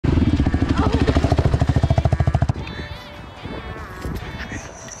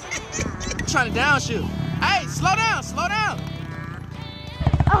trying to downshift. Hey, slow down, slow down.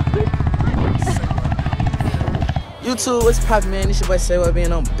 YouTube, what's poppin', man? This your boy Say What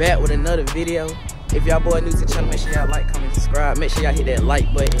Being on back with another video. If y'all boy new to the channel, make sure y'all like, comment, subscribe. Make sure y'all hit that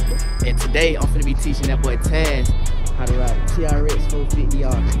like button. And today I'm finna be teaching that boy Taz how to ride a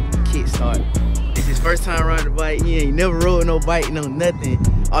TRX450R kickstart. It's his first time riding the bike. He ain't never rode no bike, no nothing.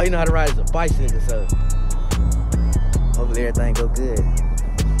 All he know how to ride is a bicycle, so hopefully everything go good.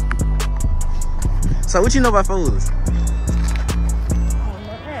 So what you know about FOWARD?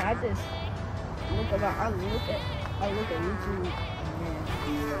 I just look about. I look at YouTube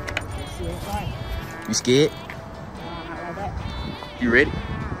and see what's fine. You scared? Not like that. You ready?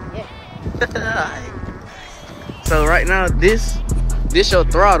 Yeah. So right now, this your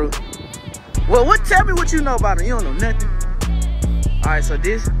throttle. Well, tell me what you know about it. You don't know nothing. All right, so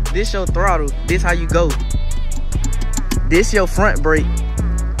this your throttle. This how you go. This your front brake.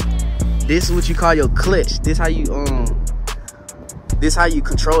 This is what you call your clutch. This how you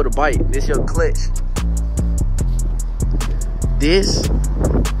control the bike. This your clutch. This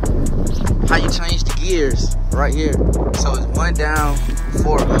how you change the gears right here. So it's 1 down,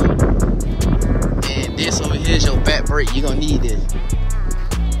 4 up. And this over here is your back brake. You're gonna need this.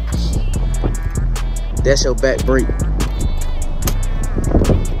 That's your back brake.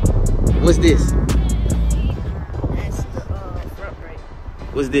 What's this? That's the front brake.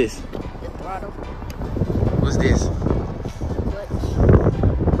 What's this? The throttle. What's this? Clutch.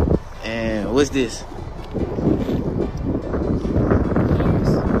 And what's this?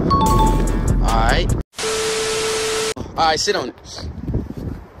 Alright, sit on it.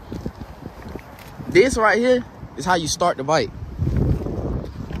 This right here is how you start the bike.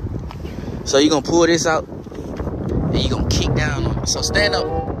 So you're gonna pull this out and you're gonna kick down on it. So stand up.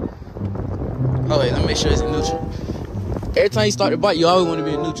 Oh wait, let me make sure it's in neutral. Every time you start the bike, you always want to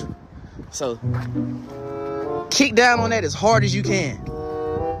be in neutral. So kick down on that as hard as you can.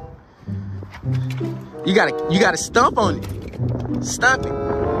 You gotta stomp on it. Stomp it.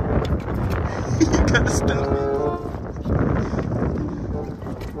 You gotta stomp it.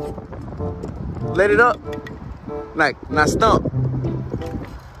 Let it up. Like, not stomp.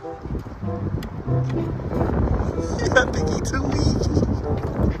 I think he too weak.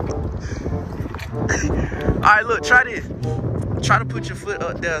 Alright, look, try this. Try to put your foot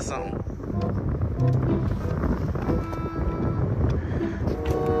up there or something.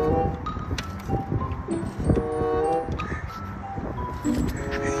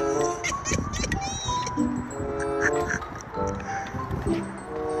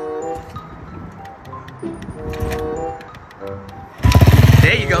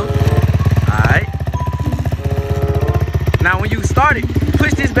 There you go. Alright. Now when you start it,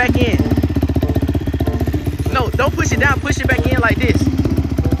 push this back in. No, don't push it down, push it back in like this.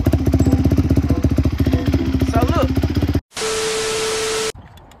 So look.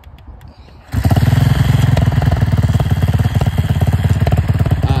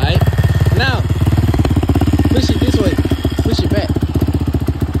 Alright. Now, push it this way. Push it back.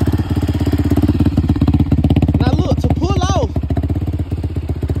 Now look, to pull off,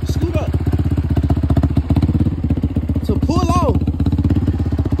 scoot up. To pull off,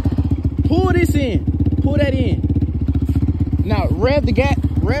 pull this in, pull that in. Now rev the gas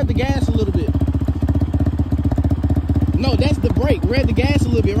a little bit. No, that's the brake. Rev the gas a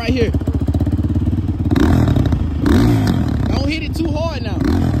little bit right here. Don't hit it too hard now.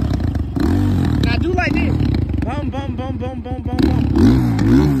 Now do like this. Bum, bum, bum, bum, bum, bum, bum.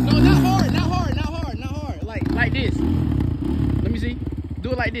 No, not hard, not hard, not hard, not hard. Like this. Let me see.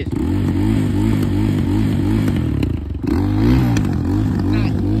 Do it like this.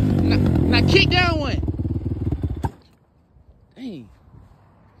 Now kick down one. Dang.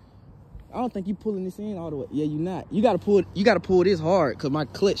 I don't think you pulling this in all the way. Yeah, you not. You gotta pull this hard because my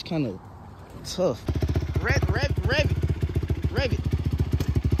clutch kind of tough. Rev it.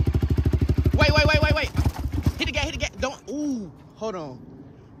 Wait. Hit the gas. Don't. Ooh. Hold on.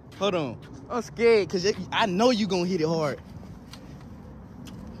 I'm scared because I know you gonna hit it hard.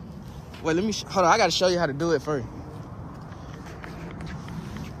 Wait, let me. Hold on. I gotta show you how to do it first.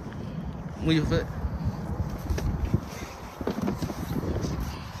 Move your foot.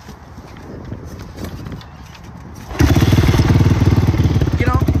 Get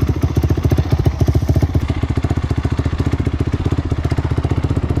on.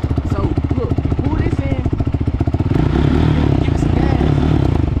 So look, pull this in. Give it some gas.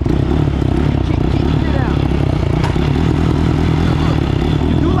 Kick it out. Now look,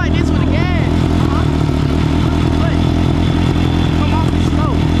 you do like this with the gas. But come off it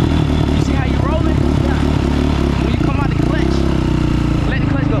slow. You see how you rolling?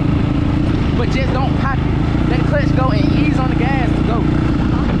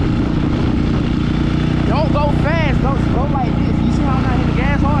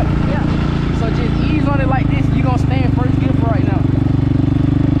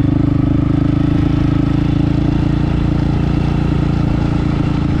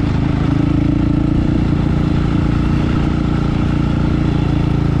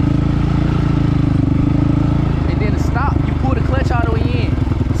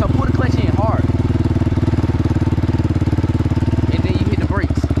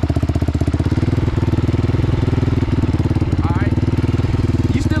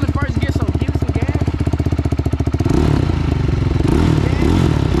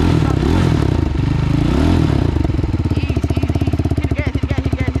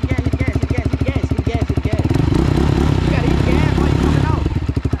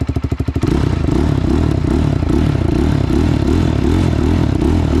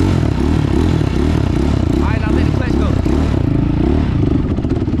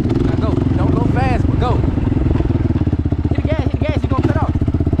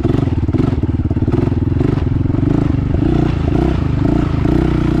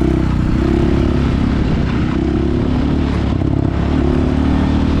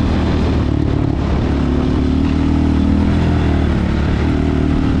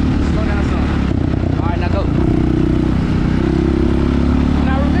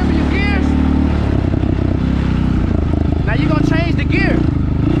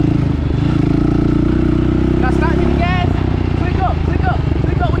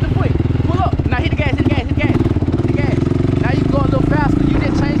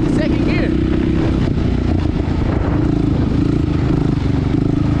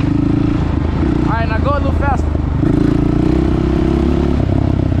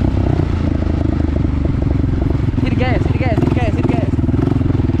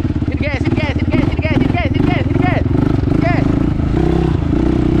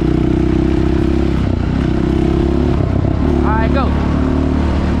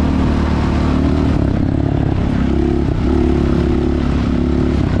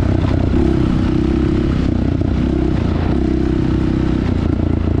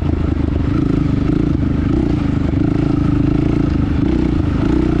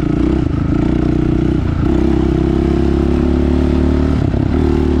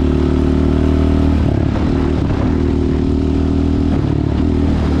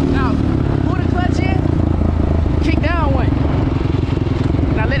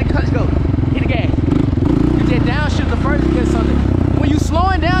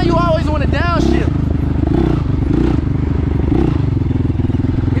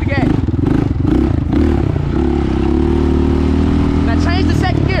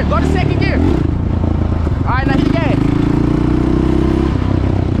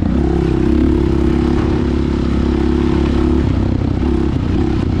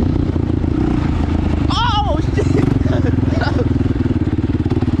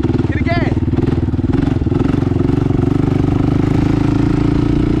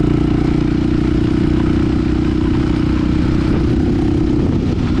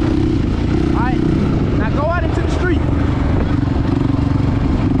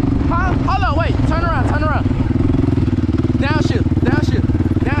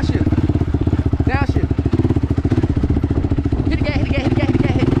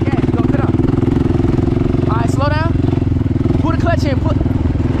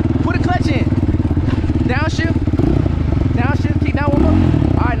 Downshift. Downshift, keep down one more.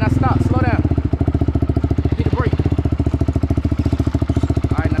 Alright, now stop, slow down. Hit the brake.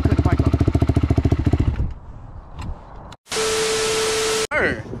 Alright, now cut the bike off.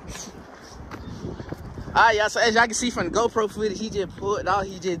 Alright, y'all, so as y'all can see from the GoPro footage, he just pulled out,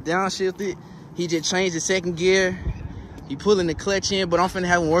 he just downshifted, he just changed the second gear. He pulling the clutch in, but I'm finna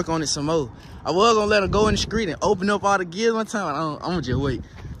have him work on it some more. I was gonna let him go in the street and open up all the gears one time. I'm gonna just wait.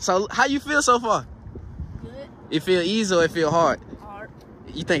 So how you feel so far? Good. It feel easy or it feel hard? Hard.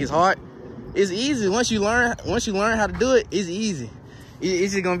 You think it's hard? It's easy. Once you learn how to do it, it's easy.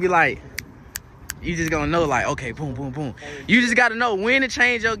 It's just gonna be like, you just gonna know like, okay, boom, boom, boom. You just gotta know when to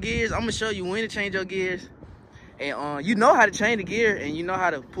change your gears. I'm gonna show you when to change your gears. And you know how to change the gear and you know how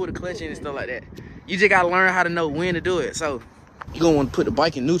to pull the clutch in and stuff like that. You just gotta learn how to know when to do it. So you're gonna want to put the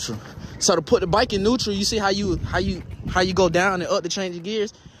bike in neutral. So to put the bike in neutral, you see how you go down and up to change the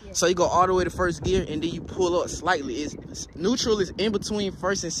gears? Yeah. So you go all the way to first gear and then you pull up slightly. It's neutral is in between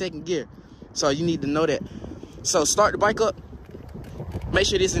first and second gear. So you need to know that. So start the bike up. Make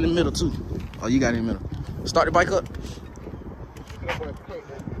sure this in the middle too. Oh, you got it in the middle. Start the bike up.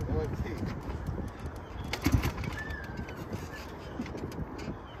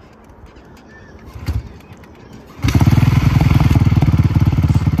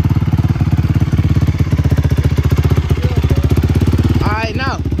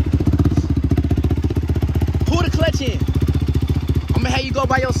 I'm gonna have you go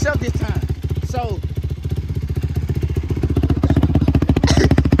by yourself this time. So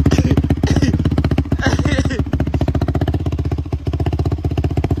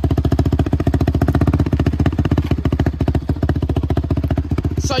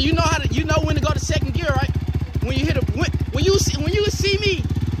so you know when to go to second gear, right? When you when you see me,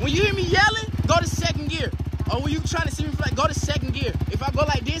 when you hear me yelling, go to second gear. Or when you trying to see me like, go to second gear. If I go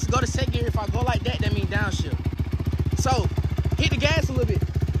like this, go to second gear. If I go like that, that means downshift. So, hit the gas a little bit.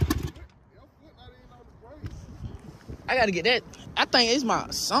 I gotta get that. I think it's my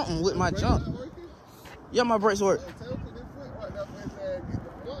something with my jump. Yeah, my brakes work.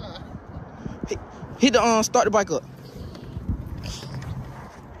 Hit the start the bike up.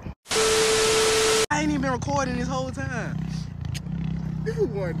 I ain't even been recording this whole time. You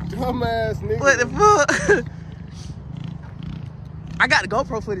one dumbass nigga. What the fuck? I got the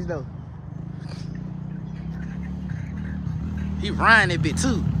GoPro footage though. He riding that bit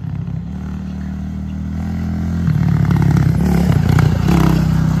too.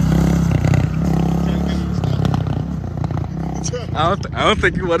 I don't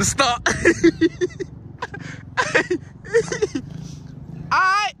think you want to stop.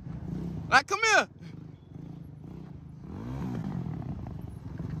 Alright. Like, come here.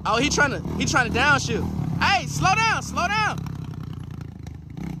 Oh, he trying to downshift. Hey, slow down, slow down.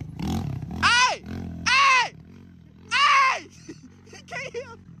 Hey! He can't hear.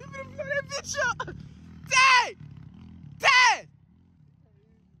 He finna blow that bitch up. Dang!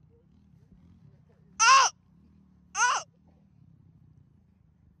 Up!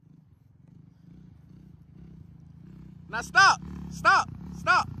 Now stop.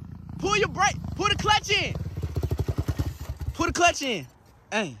 Pull your brake. Pull the clutch in.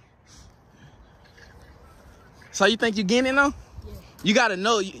 Hey. So you think you're getting it now? Yeah. You gotta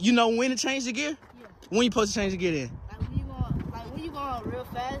know. You know when to change the gear? Yeah. When you supposed to change the gear then? When you going real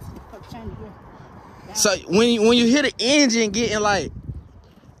fast, you supposed to change the gear. Down. So when you hear the engine getting like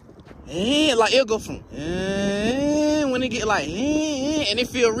it'll go from when it get like and it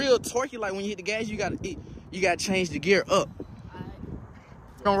feel real torquey, like when you hit the gas, you gotta change the gear up.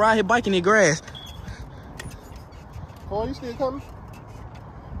 Don't ride his bike in the grass. Oh, you still coming?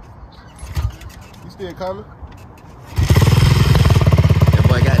 You still coming? That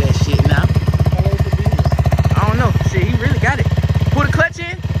boy got that shit now. How long it be? I don't know. Shit, he really got it. Put the clutch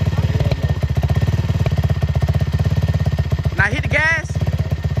in. Now hit the gas.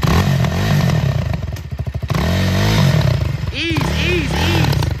 Ease.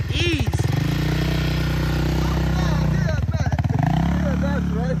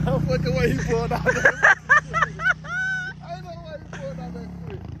 Right? How fucking way he pulled out that. I know why he pulled out that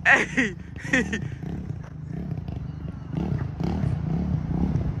quick. Hey.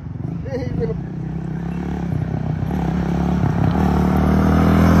 He ain't gonna...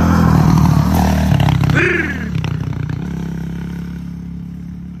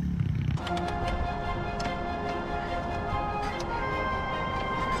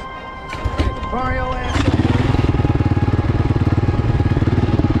 Burn your ass.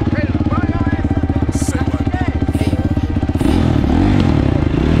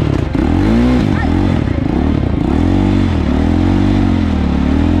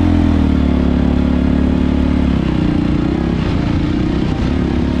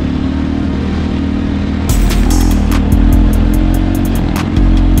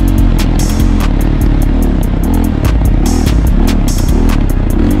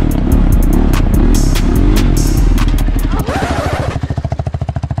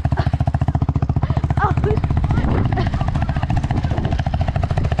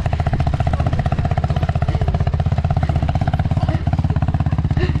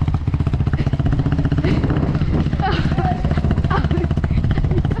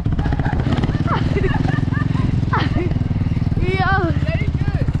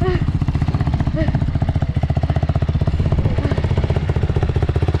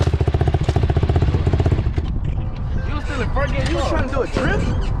 He was trying to do a drift?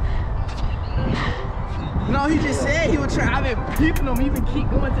 No, he just said he was trying. I've been peeping him. He even keep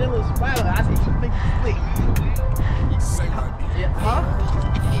going to that little spot. I said, you think he's slick? Yeah, huh?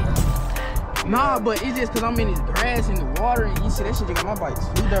 Nah, but it's just because I'm in this grass and the water, and you see that shit just got my bike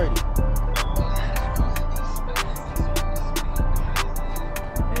too dirty.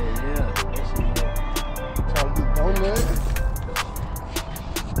 Yeah, that shit. Trying to do donut.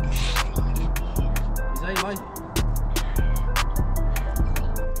 Is that you like it?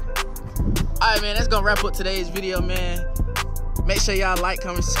 Alright, man, that's gonna wrap up today's video, man. Make sure y'all like,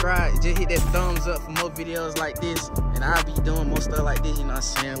 comment, subscribe. Just hit that thumbs up for more videos like this. And I'll be doing more stuff like this, you know what I'm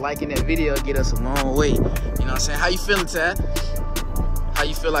saying? Liking that video get us a long way. You know what I'm saying? How you feeling, Tad? How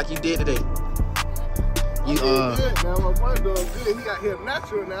you feel like you did today? You good now. My boy doing good. He got here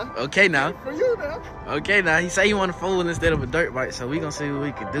natural now. Okay now. For you now. Okay now. He say he want a fold instead of a dirt bike, so we gonna see what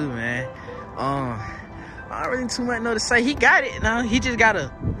we can do, man. I don't really too much know to say. He got it now. He just gotta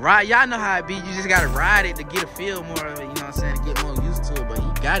ride. Y'all know how it be. You just gotta ride it to get a feel more of it, you know what I'm saying? To get more used to it, but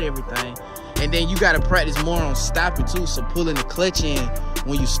he got everything. And then you gotta practice more on stopping too, so pulling the clutch in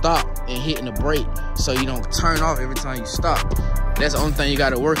when you stop and hitting the brake so you don't turn off every time you stop. That's the only thing you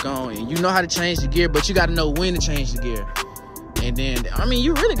gotta work on. And you know how to change the gear, but you gotta know when to change the gear. And then, I mean,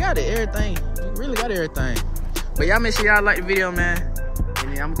 you really got it, everything. You really got everything. But y'all make sure y'all like the video, man.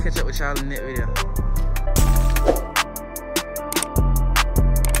 And then I'm gonna catch up with y'all in the next video.